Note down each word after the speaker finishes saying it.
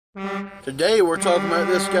Today we're talking about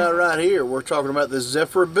this guy right here. We're talking about the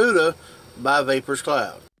Zephyr Budda by Vaperz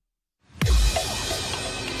Cloud.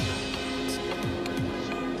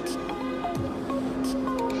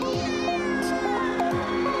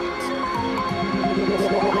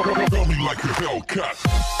 Tell me like a Hellcat.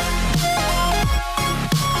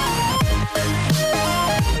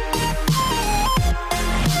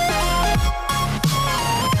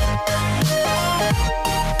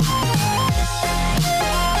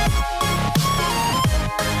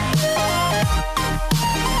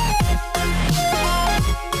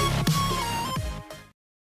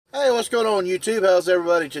 Hey, what's going on YouTube? How's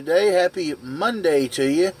everybody today? Happy Monday to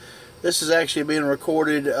you. This is actually being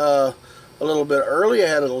recorded a little bit early. I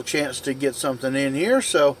had a little chance to get something in here.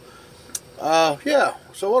 So, yeah.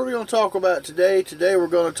 So what are we going to talk about today? Today we're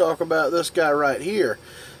going to talk about this guy right here.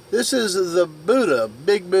 This is the Budda,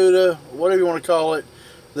 Big Budda, whatever you want to call it.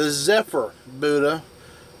 The Zephyr Budda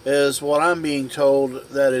is what I'm being told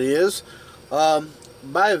that it is,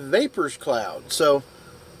 by Vaperz Cloud. So,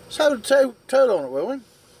 let's have a toad on it, will we?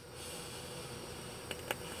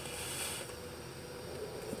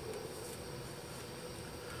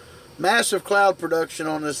 Massive cloud production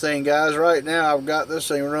on this thing, guys. Right now I've got this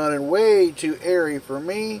thing running way too airy for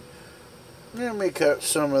me. Let me cut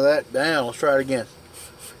some of that down. Let's try it again.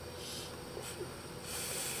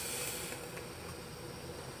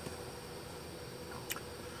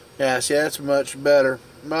 Yeah, see, that's much better.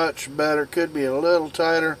 Much better. Could be a little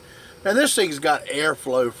tighter. And this thing's got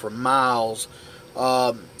airflow for miles.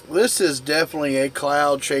 This is definitely a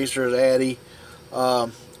cloud chaser's addy.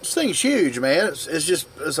 This thing's huge, man.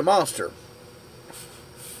 It's a monster.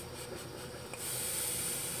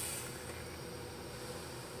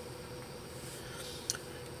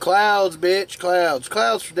 Clouds, bitch, clouds.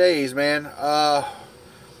 Clouds for days, man.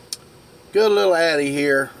 Good little addy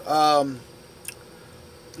here.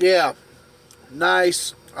 Yeah,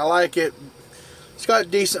 nice. I like it. It's got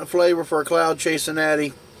decent flavor for a cloud chasing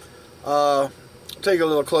addy. Take a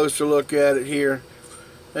little closer look at it here.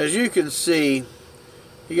 As you can see,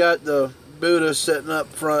 you got the Budda sitting up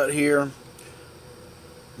front here.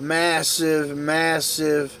 Massive,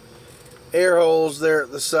 massive air holes there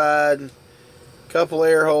at the side. Couple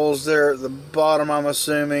air holes there at the bottom, I'm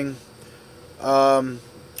assuming. And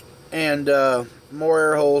more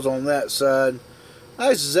air holes on that side.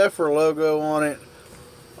 Nice Zephyr logo on it.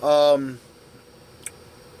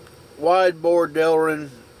 Wide bore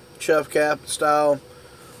Delrin chuff cap style.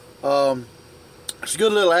 It's a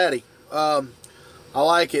good little addy. I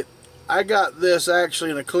like it. I got this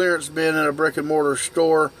actually in a clearance bin in a brick and mortar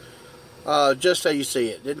store. Just how you see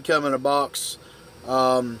it. Didn't come in a box.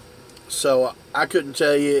 So I couldn't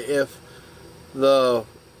tell you if the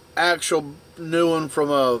actual new one from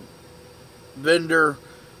a vendor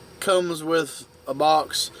comes with a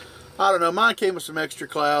box. I don't know. Mine came with some extra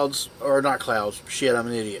clouds. Or not clouds. Shit, I'm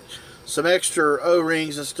an idiot. Some extra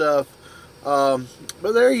O-rings and stuff. But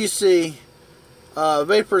there you see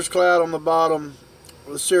Vaperz Cloud on the bottom.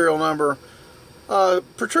 The serial number,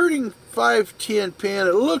 protruding 510 pin.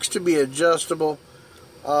 It looks to be adjustable.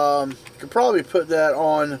 You could probably put that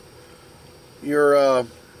on your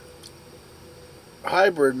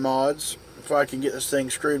hybrid mods. If I can get this thing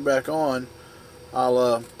screwed back on,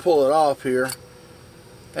 I'll pull it off here.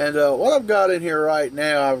 And what I've got in here right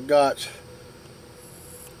now, I've got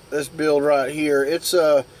this build right here. It's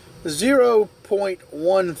a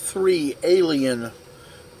 0.13 alien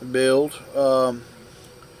build.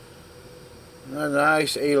 A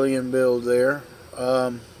nice alien build there.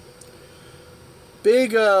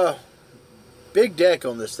 Big deck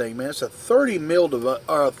on this thing, man. It's a 30 mil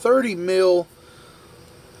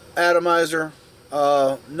atomizer.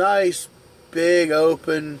 Nice big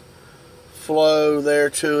open flow there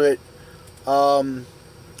to it.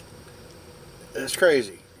 It's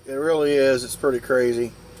crazy. It really is. It's pretty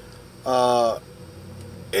crazy. It's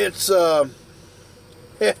it's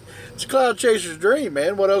a cloud chaser's dream,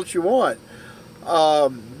 man. What else you want?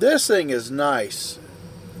 This thing is nice.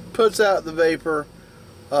 Puts out the vapor.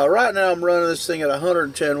 Right now I'm running this thing at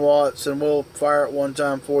 110 watts, and we'll fire it one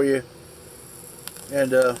time for you.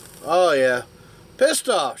 And oh yeah, pissed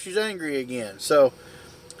off. She's angry again. So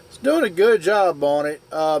it's doing a good job on it.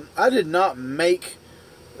 I did not make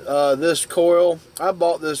this coil. I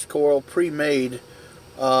bought this coil pre-made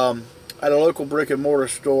at a local brick and mortar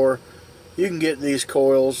store. You can get these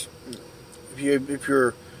coils if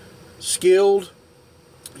you're skilled.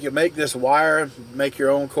 You can make this wire, make your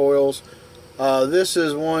own coils. This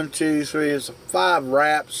is 1, 2, 3, it's 5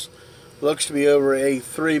 wraps. Looks to be over a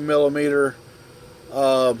 3mm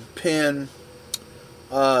pin.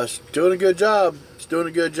 It's doing a good job. It's doing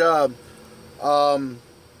a good job.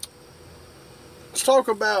 let's talk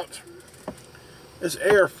about this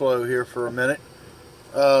airflow here for a minute.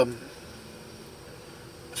 It's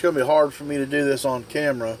going to be hard for me to do this on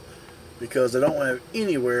camera because I don't have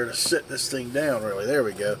anywhere to sit this thing down really. There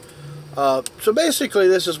we go. So basically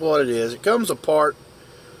this is what it is. It comes apart,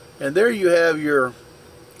 and there you have your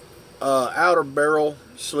outer barrel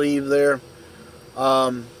sleeve there.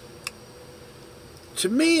 To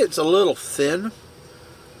me it's a little thin.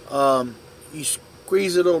 You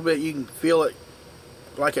squeeze it a little bit, you can feel it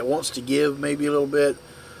like it wants to give maybe a little bit.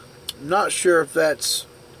 I'm not sure if that's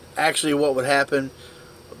actually what would happen,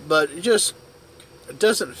 but it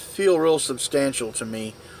doesn't feel real substantial to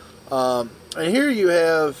me. And here you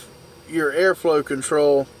have your airflow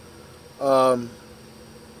control.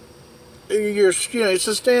 It's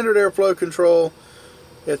a standard airflow control.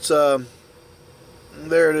 It's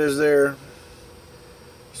there it is there.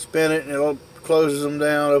 Spin it and it closes them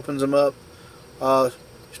down, opens them up.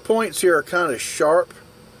 These points here are kind of sharp,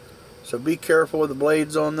 so be careful with the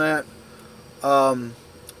blades on that. I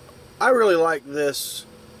really like this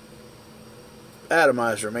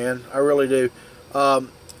atomizer, man. I really do.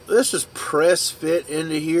 This is press fit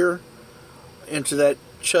into here, into that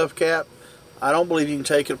chuff cap. I don't believe you can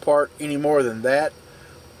take it apart any more than that.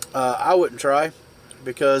 I wouldn't try,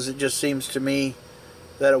 because it just seems to me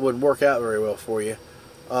that it wouldn't work out very well for you.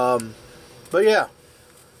 But yeah,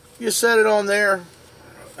 you set it on there,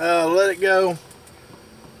 let it go,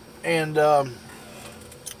 and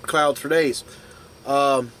clouds for days.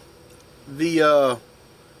 The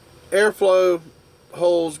airflow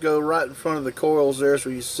holes go right in front of the coils there, so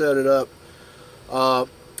you set it up.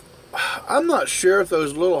 I'm not sure if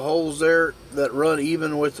those little holes there that run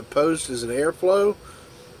even with the post is an airflow,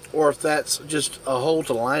 or if that's just a hole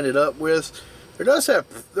to line it up with.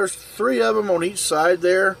 There's 3 of them on each side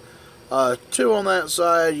there. 2 on that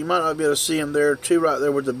side. You might not be able to see them there. 2 right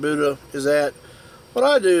there where the Budda is at. What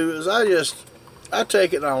I do is I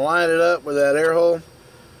take it and I line it up with that air hole,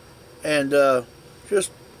 and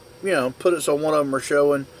just, you know, put it so one of them are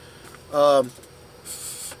showing.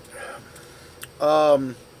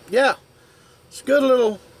 Yeah, it's a good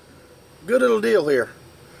little deal here.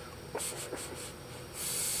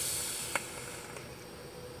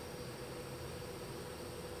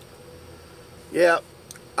 Yeah,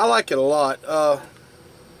 I like it a lot. I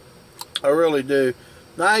really do.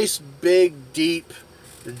 Nice, big, deep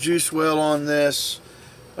juice well on this.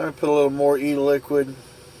 I'm going to put a little more e-liquid.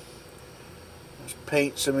 Just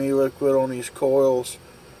paint some e-liquid on these coils.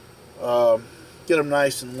 Get them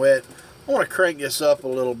nice and wet. I want to crank this up a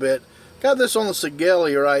little bit. Got this on the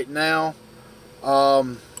Sigelli right now.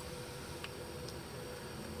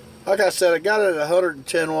 Like I said, I got it at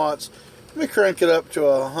 110 watts. Let me crank it up to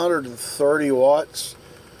 130 watts.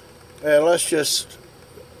 And let's see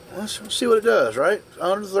what it does, right?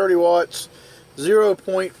 130 watts,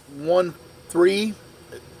 0.13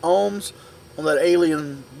 ohms on that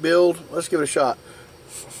alien build. Let's give it a shot.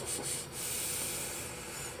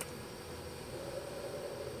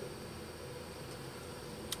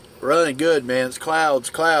 Running good, man. It's clouds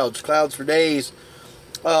for days.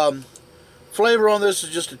 Flavor on this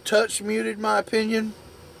is just a touch muted, in my opinion.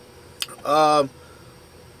 But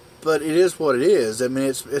it is what it is. I mean,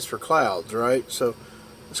 it's for clouds, right? So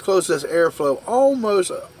let's close this airflow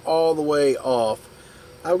almost all the way off.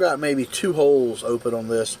 I've got maybe 2 holes open on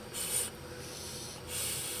this.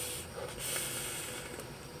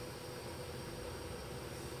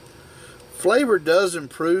 Flavor does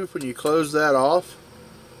improve when you close that off.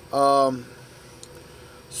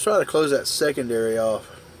 Let's try to close that secondary off.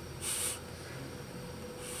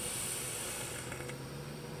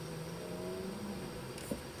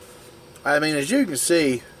 I mean, as you can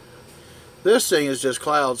see, this thing is just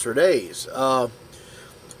clouds for days.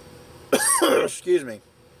 Excuse me.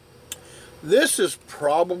 This is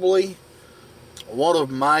probably one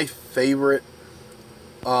of my favorite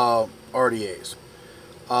RDAs.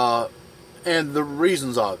 And the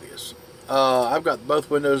reason's obvious. I've got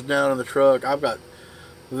both windows down in the truck. I've got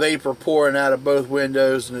vapor pouring out of both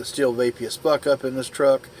windows, and it's still vapey as fuck up in this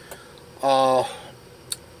truck. I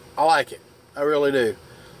like it. I really do.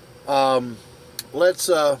 Let's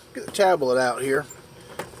get the tablet out here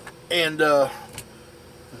and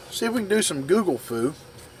see if we can do some Google foo,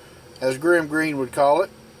 as Grim Green would call it.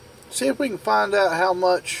 See if we can find out how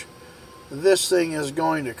much this thing is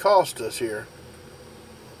going to cost us here.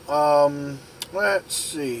 Let's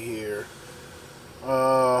see here.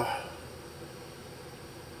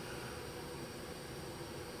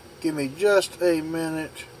 Give me just a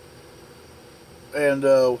minute, and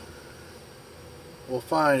we'll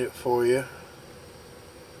find it for you.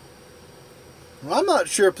 I'm not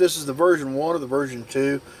sure if this is the version 1 or the version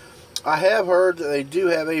 2. I have heard that they do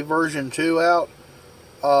have a version 2 out.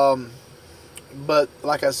 But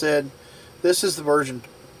like I said, this is the version,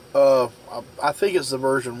 I think it's the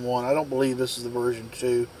version 1. I don't believe this is the version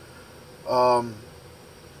 2.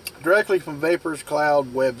 Directly from Vaperz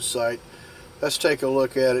Cloud website. Let's take a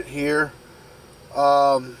look at it here.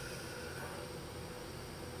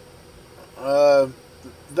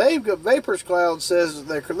 Vaperz Cloud says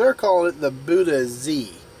they're calling it the Budda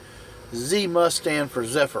Z. Z must stand for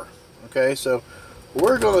Zephyr. Okay, so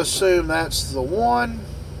we're going to assume that's the one.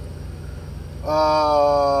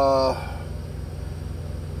 I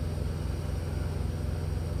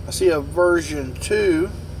see a version 2.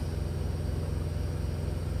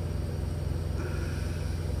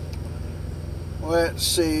 Let's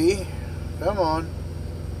see. Come on.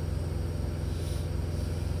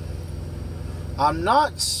 I'm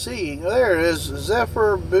not seeing. There it is.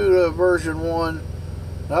 Zephyr Budda version 1.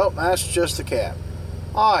 Nope, that's just the cap.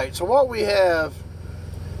 Alright, so what we have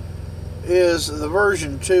is the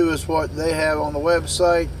version 2 is what they have on the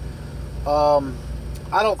website.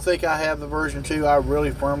 I don't think I have the version 2. I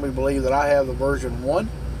really firmly believe that I have the version 1.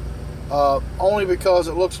 Only because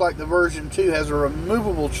it looks like the version 2 has a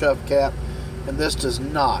removable chuff cap and this does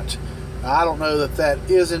not. I don't know that that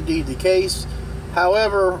is indeed the case.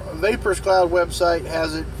 However, Vaperz Cloud website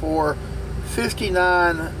has it for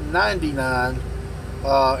 $59.99.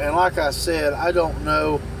 And like I said, I don't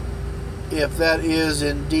know if that is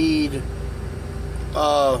indeed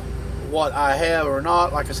what I have or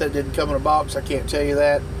not. Like I said, it didn't come in a box. I can't tell you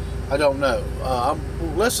that. I don't know.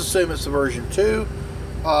 Let's assume it's the version 2.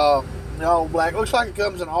 All black. Looks like it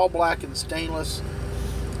comes in all black and stainless.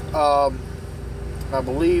 I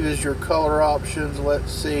believe is your color options.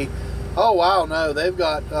 Let's see. Oh wow, no, they've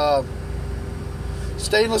got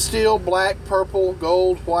stainless steel, black, purple,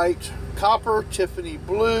 gold, white, copper, Tiffany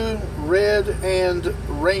blue, red, and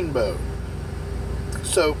rainbow.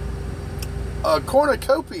 So a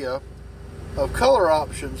cornucopia of color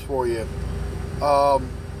options for you.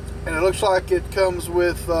 And it looks like it comes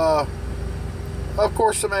with of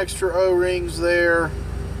course some extra O-rings there,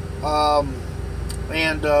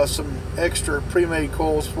 and some extra pre-made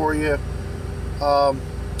coils for you.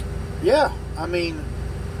 Yeah, I mean,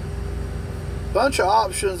 bunch of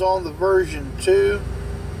options on the version 2.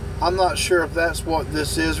 I'm not sure if that's what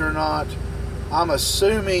this is or not. I'm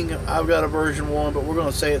assuming I've got a version 1, but we're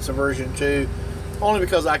going to say it's a version 2, only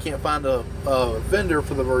because I can't find a vendor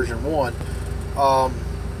for the version 1.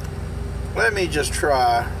 Let me just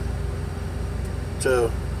try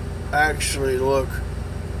to actually look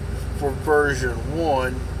for version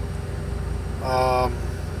 1.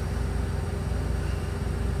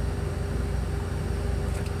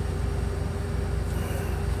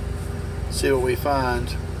 See what we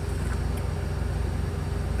find.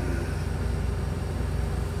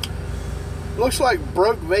 Looks like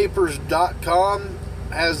BrokeVapers.com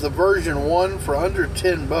has the version 1 for under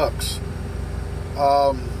 $10.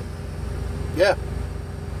 Yeah.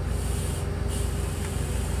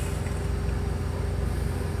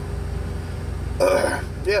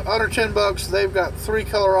 Yeah, under $10. They've got 3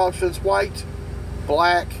 color options: white,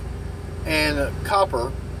 black, and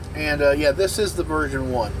copper. And yeah, this is the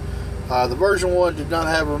version 1. The version 1 did not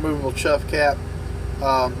have a removable chuff cap.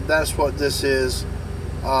 That's what this is.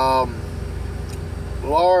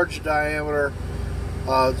 Large diameter.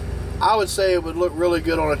 I would say it would look really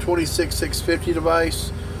good on a 26650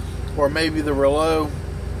 device, or maybe the Relo.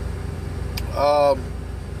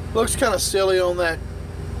 Looks kind of silly on that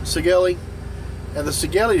Sigelli. And the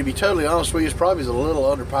Sigelli, to be totally honest with you, is probably a little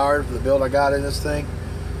underpowered for the build I got in this thing.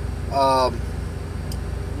 But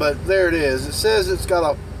there it is. It says it's got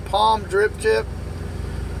a palm drip tip,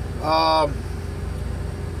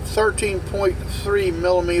 13.3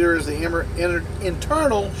 millimeters the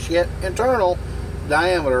internal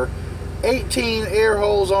diameter, 18 air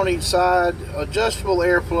holes on each side, adjustable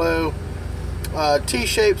airflow,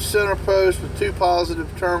 T-shaped center post with 2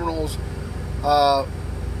 positive terminals.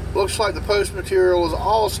 Looks like the post material is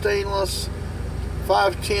all stainless,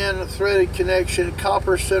 510 threaded connection,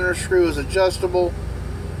 copper center screw is adjustable.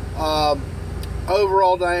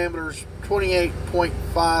 Overall diameter is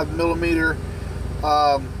 28.5 millimeter.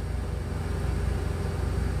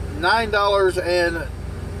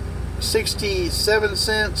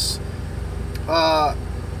 $9.67.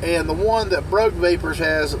 And the one that Broke Vaperz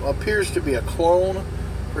has appears to be a clone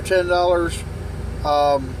for $10,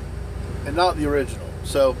 and not the original.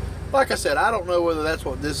 So, like I said, I don't know whether that's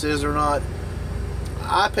what this is or not.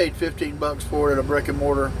 I paid $15 for it at a brick and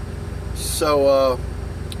mortar, so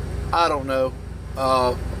I don't know.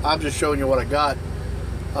 I'm just showing you what I got.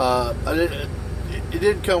 it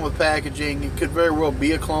didn't come with packaging. It could very well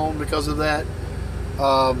be a clone because of that.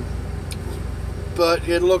 But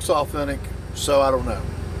it looks authentic, so I don't know.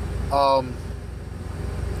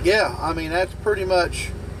 Yeah, I mean, that's pretty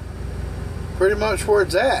much where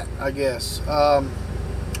it's at, I guess.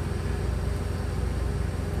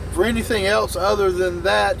 For anything else other than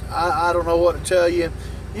that, I don't know what to tell you.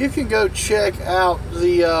 You can go check out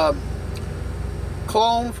the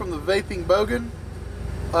clone from the Vaping Bogan.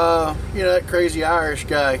 You know, that crazy Irish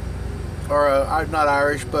guy, or not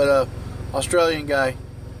Irish, but Australian guy.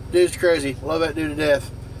 Dude's crazy. Love that dude to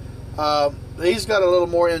death. He's got a little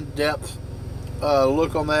more in-depth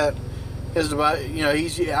look on that. His device, you know,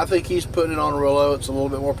 I think he's putting it on real low. It's a little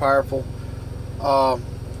bit more powerful.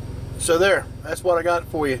 So there, that's what I got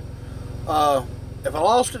for you. If I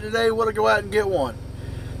lost it today, would I go out and get one?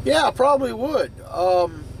 Yeah, I probably would.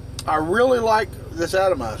 I really like this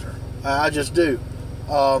atomizer. I just do.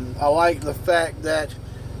 I like the fact that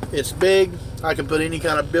it's big. I can put any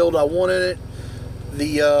kind of build I want in it.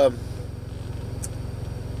 The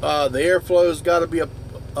airflow's got to be a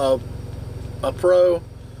pro.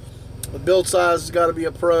 The build size has got to be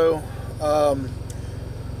a pro.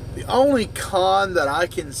 The only con that I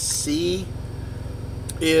can see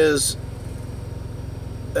is,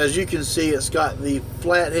 as you can see, it's got the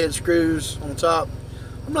flathead screws on top.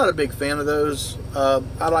 I'm not a big fan of those.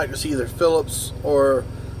 I like to see either Phillips or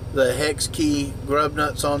the hex key grub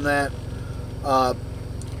nuts on that.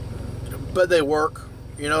 But they work,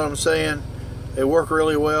 you know what I'm saying? They work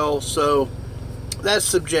really well, so that's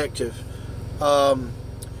subjective.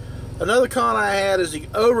 Another con I had is the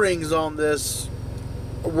O-rings on this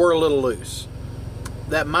were a little loose.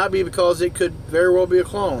 That might be because it could very well be a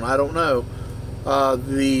clone. I don't know.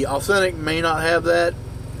 The Authentic may not have that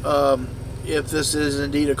if this is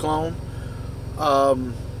indeed a clone.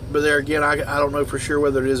 But there again, I don't know for sure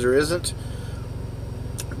whether it is or isn't.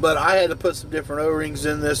 But I had to put some different O-rings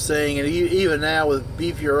in this thing, and even now with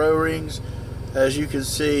beefier O-rings, as you can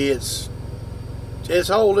see, it's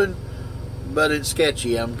holding, but it's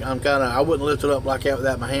sketchy. I wouldn't lift it up like that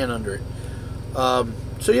without my hand under it.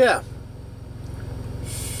 So yeah.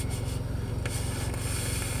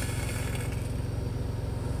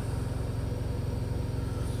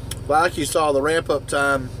 Like you saw, the ramp up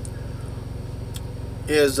time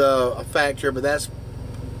is a factor, but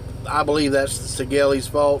I believe that's Segeli's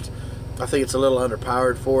fault. I think it's a little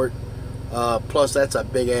underpowered for it. Plus, that's a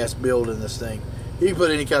big ass build in this thing. You can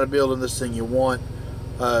put any kind of build in this thing you want.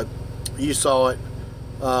 You saw it.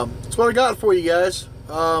 That's what I got for you guys.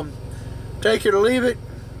 Take it or leave it.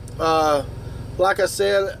 Like I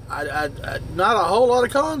said, I not a whole lot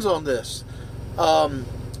of cons on this.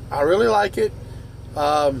 I really like it.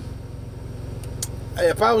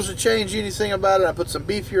 If I was to change anything about it, I put some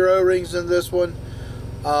beefier O-rings in this one.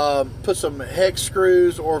 Put some hex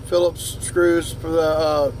screws or Phillips screws for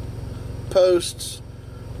the posts.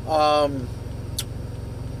 And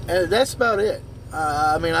that's about it.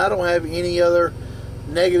 I mean, I don't have any other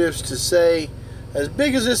negatives to say. As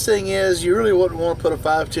big as this thing is, you really wouldn't want to put a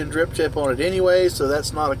 510 drip tip on it anyway, so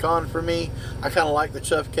that's not a con for me. I kind of like the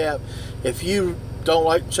chuff cap. If you don't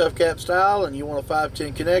like the chuff cap style and you want a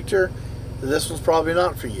 510 connector, this one's probably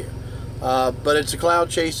not for you. But it's a cloud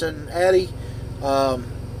chasing Addy.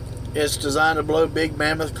 It's designed to blow big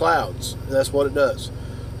mammoth clouds. That's what it does.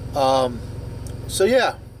 So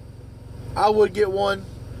yeah, I would get one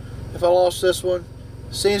if I lost this one.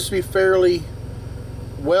 Seems to be fairly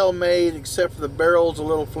well made, except for the barrel's a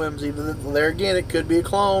little flimsy. But there again, it could be a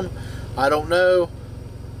clone. I don't know.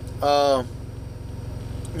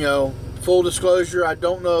 You know, full disclosure, I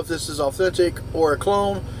don't know if this is authentic or a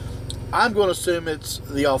clone. I'm going to assume it's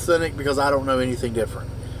the authentic because I don't know anything different.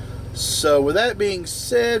 So with that being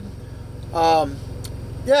said,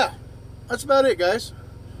 yeah, that's about it, guys.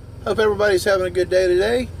 Hope everybody's having a good day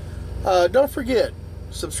today. Don't forget,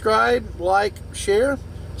 subscribe, like, share.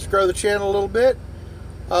 Let's grow the channel a little bit.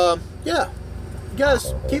 Yeah, you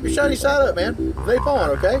guys, keep your shiny side up, man. Vape on,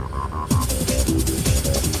 okay?